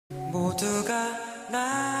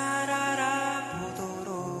Now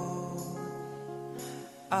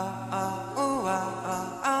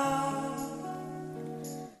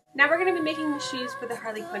we're going to be making the shoes for the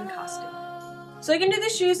Harley Quinn costume. So you can do the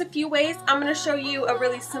shoes a few ways. I'm going to show you a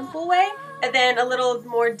really simple way and then a little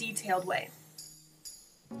more detailed way.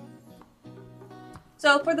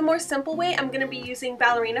 So for the more simple way, I'm going to be using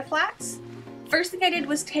ballerina flats. First thing I did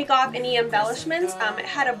was take off any embellishments. It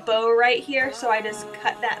had a bow right here, so I just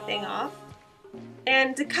cut that thing off.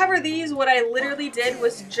 And to cover these, what I literally did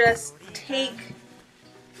was just take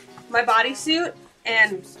my bodysuit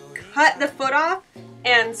and cut the foot off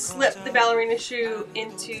and slip the ballerina shoe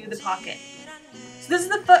into the pocket. So this is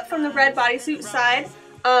the foot from the red bodysuit side.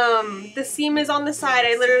 The seam is on the side.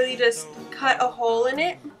 I literally just cut a hole in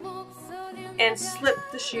it and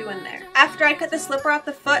slipped the shoe in there. After I cut the slipper off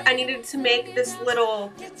the foot, I needed to make this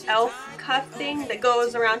little elf cuff thing that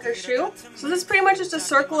goes around her shoe. So this is pretty much just a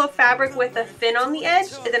circle of fabric with a fin on the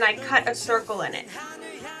edge, and then I cut a circle in it.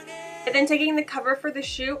 And then taking the cover for the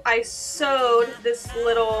shoe, I sewed this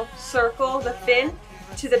little circle, the fin,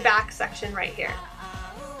 to the back section right here.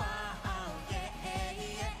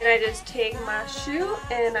 And I just take my shoe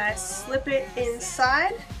and I slip it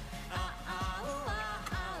inside.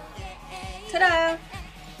 Ta-da!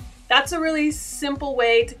 That's a really simple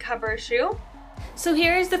way to cover a shoe. So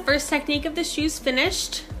here is the first technique of the shoes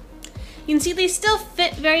finished. You can see they still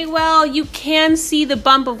fit very well. You can see the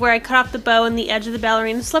bump of where I cut off the bow and the edge of the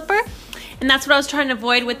ballerina slipper. And that's what I was trying to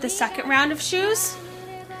avoid with the second round of shoes.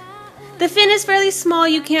 The fin is fairly small.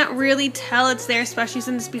 You can't really tell it's there, especially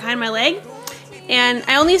since it's behind my leg. And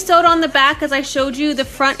I only sewed on the back as I showed you. The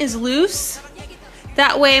front is loose.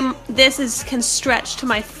 That way this can stretch to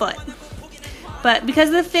my foot. But because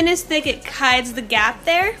the fin is thick, it hides the gap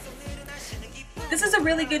there. This is a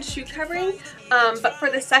really good shoe covering, but for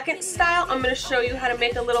the second style, I'm going to show you how to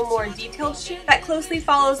make a little more detailed shoe that closely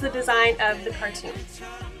follows the design of the cartoon.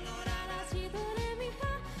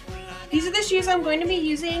 These are the shoes I'm going to be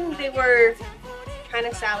using. They were kind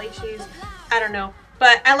of Sally shoes. I don't know.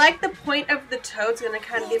 But I like the point of the toe. It's going to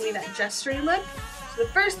kind of give me that gestury look. So the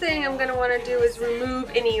first thing I'm going to want to do is remove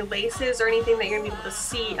any laces or anything that you're going to be able to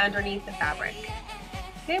see underneath the fabric.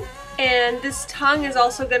 Okay. And this tongue is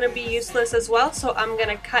also going to be useless as well, so I'm going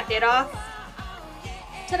to cut it off.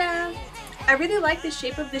 Ta-da! I really like the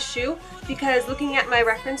shape of the shoe because looking at my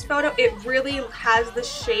reference photo, it really has the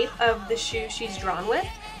shape of the shoe she's drawn with.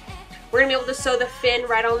 We're going to be able to sew the fin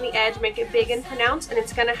right on the edge, make it big and pronounced, and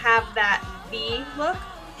it's going to have that V look,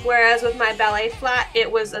 whereas with my ballet flat, it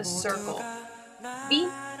was a circle. V,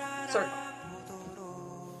 circle.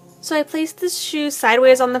 So I placed this shoe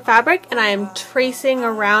sideways on the fabric, and I am tracing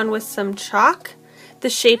around with some chalk the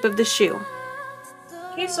shape of the shoe.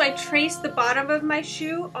 Okay, so I traced the bottom of my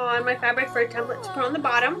shoe on my fabric for a template to put on the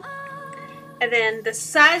bottom, and then the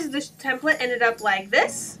size of the template ended up like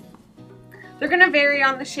this. They're going to vary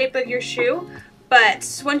on the shape of your shoe,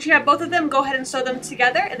 but once you have both of them, go ahead and sew them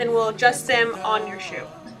together, and then we'll adjust them on your shoe.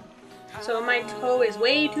 So my toe is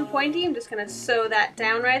way too pointy. I'm just going to sew that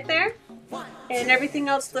down right there, and everything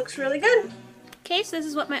else looks really good. Okay, so this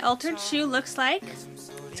is what my altered shoe looks like.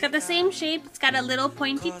 It's got the same shape. It's got a little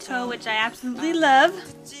pointy toe, which I absolutely love.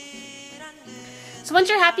 So once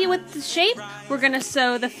you're happy with the shape, we're going to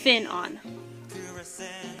sew the fin on.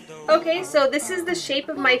 Okay, so this is the shape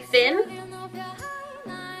of my fin.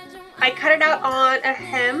 I cut it out on a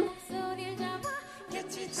hem.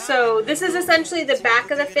 So this is essentially the back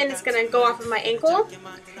of the fin. It's going to go off of my ankle.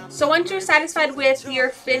 So once you're satisfied with your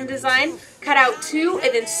fin design, cut out two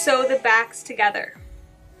and then sew the backs together.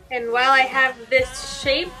 And while I have this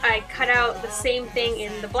shape, I cut out the same thing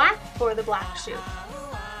in the black for the black shoe.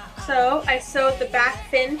 So I sewed the back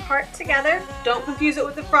fin part together. Don't confuse it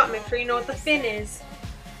with the front. Make sure you know what the fin is.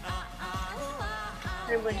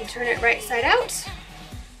 I'm going to turn it right side out.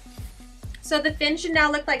 So the fin should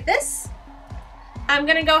now look like this. I'm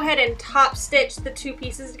going to go ahead and top stitch the two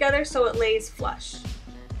pieces together so it lays flush.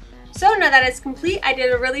 So now that it's complete, I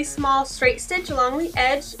did a really small straight stitch along the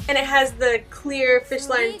edge, and it has the clear fish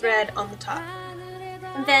line thread on the top.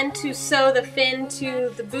 And then to sew the fin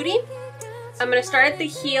to the booty, I'm going to start at the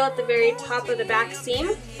heel at the very top of the back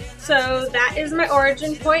seam. So that is my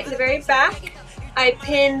origin point, the very back. I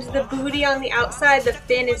pinned the booty on the outside, the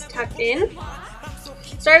fin is tucked in.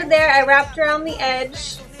 Started there, I wrapped around the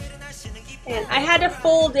edge, and I had to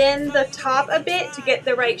fold in the top a bit to get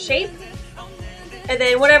the right shape. And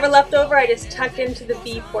then whatever left over, I just tucked into the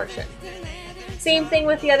V portion. Same thing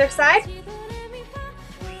with the other side.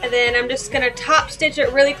 And then I'm just going to top stitch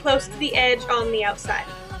it really close to the edge on the outside.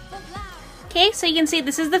 Okay, so you can see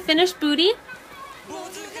this is the finished booty.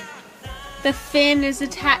 The fin is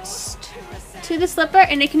attached to the slipper,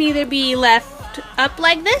 and it can either be left up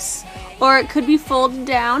like this or it could be folded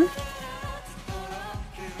down.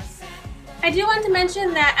 I do want to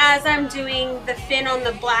mention that as I'm doing the fin on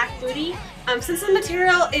the black booty, since the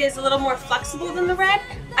material is a little more flexible than the red,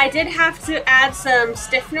 I did have to add some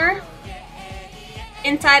stiffener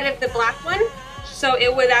inside of the black one so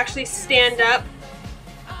it would actually stand up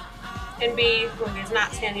and be, well, it's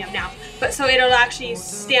not standing up now, but so it'll actually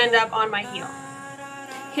stand up on my heel.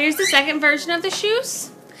 Here's the second version of the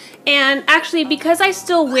shoes. And actually, because I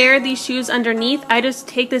still wear these shoes underneath, I just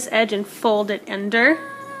take this edge and fold it under.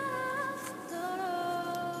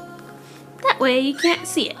 That way you can't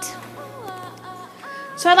see it.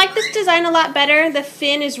 So I like this design a lot better. The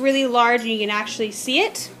fin is really large and you can actually see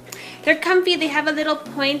it. They're comfy, they have a little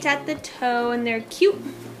point at the toe, and they're cute.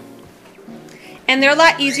 And they're a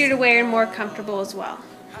lot easier to wear and more comfortable as well.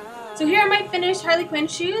 So here are my finished Harley Quinn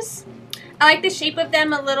shoes. I like the shape of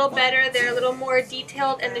them a little better. They're a little more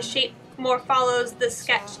detailed and the shape more follows the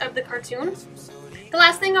sketch of the cartoon. The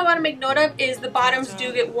last thing I want to make note of is the bottoms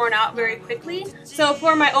do get worn out very quickly. So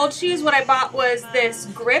for my old shoes, what I bought was this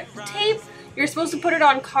grip tape. You're supposed to put it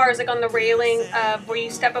on cars, like on the railing of where you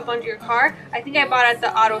step up under your car. I think I bought it at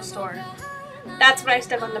the auto store. That's what I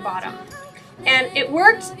stuck on the bottom. And it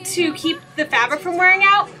worked to keep the fabric from wearing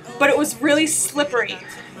out, but it was really slippery.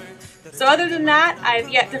 So other than that, I've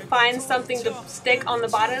yet to find something to stick on the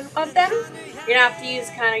bottom of them. You're gonna have to use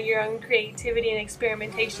kind of your own creativity and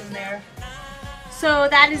experimentation there. So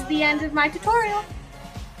that is the end of my tutorial.